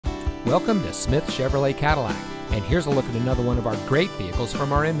Welcome to Smith Chevrolet Cadillac, and here's a look at another one of our great vehicles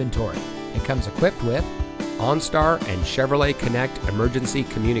from our inventory. It comes equipped with OnStar and Chevrolet Connect emergency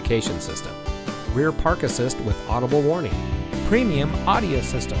communication system, rear park assist with audible warning, premium audio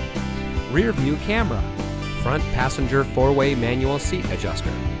system, rear view camera, front passenger four-way manual seat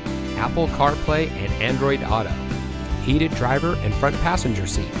adjuster, Apple CarPlay and Android Auto, heated driver and front passenger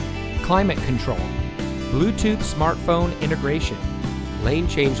seat, climate control, Bluetooth smartphone integration, lane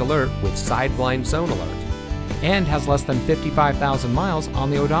change alert with side blind zone alert, and has less than 55,000 miles on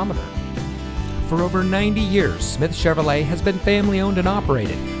the odometer. For over 90 years, Smith Chevrolet has been family owned and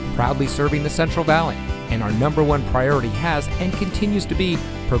operated, proudly serving the Central Valley, and our #1 priority has and continues to be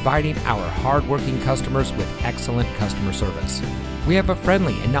providing our hard-working customers with excellent customer service. We have a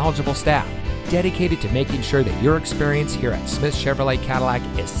friendly and knowledgeable staff dedicated to making sure that your experience here at Smith Chevrolet Cadillac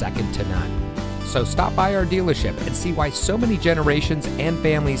is second to none. So stop by our dealership and see why so many generations and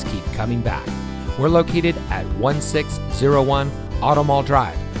families keep coming back. We're located at 1601 Auto Mall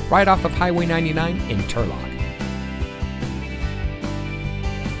Drive, right off of Highway 99 in Turlock.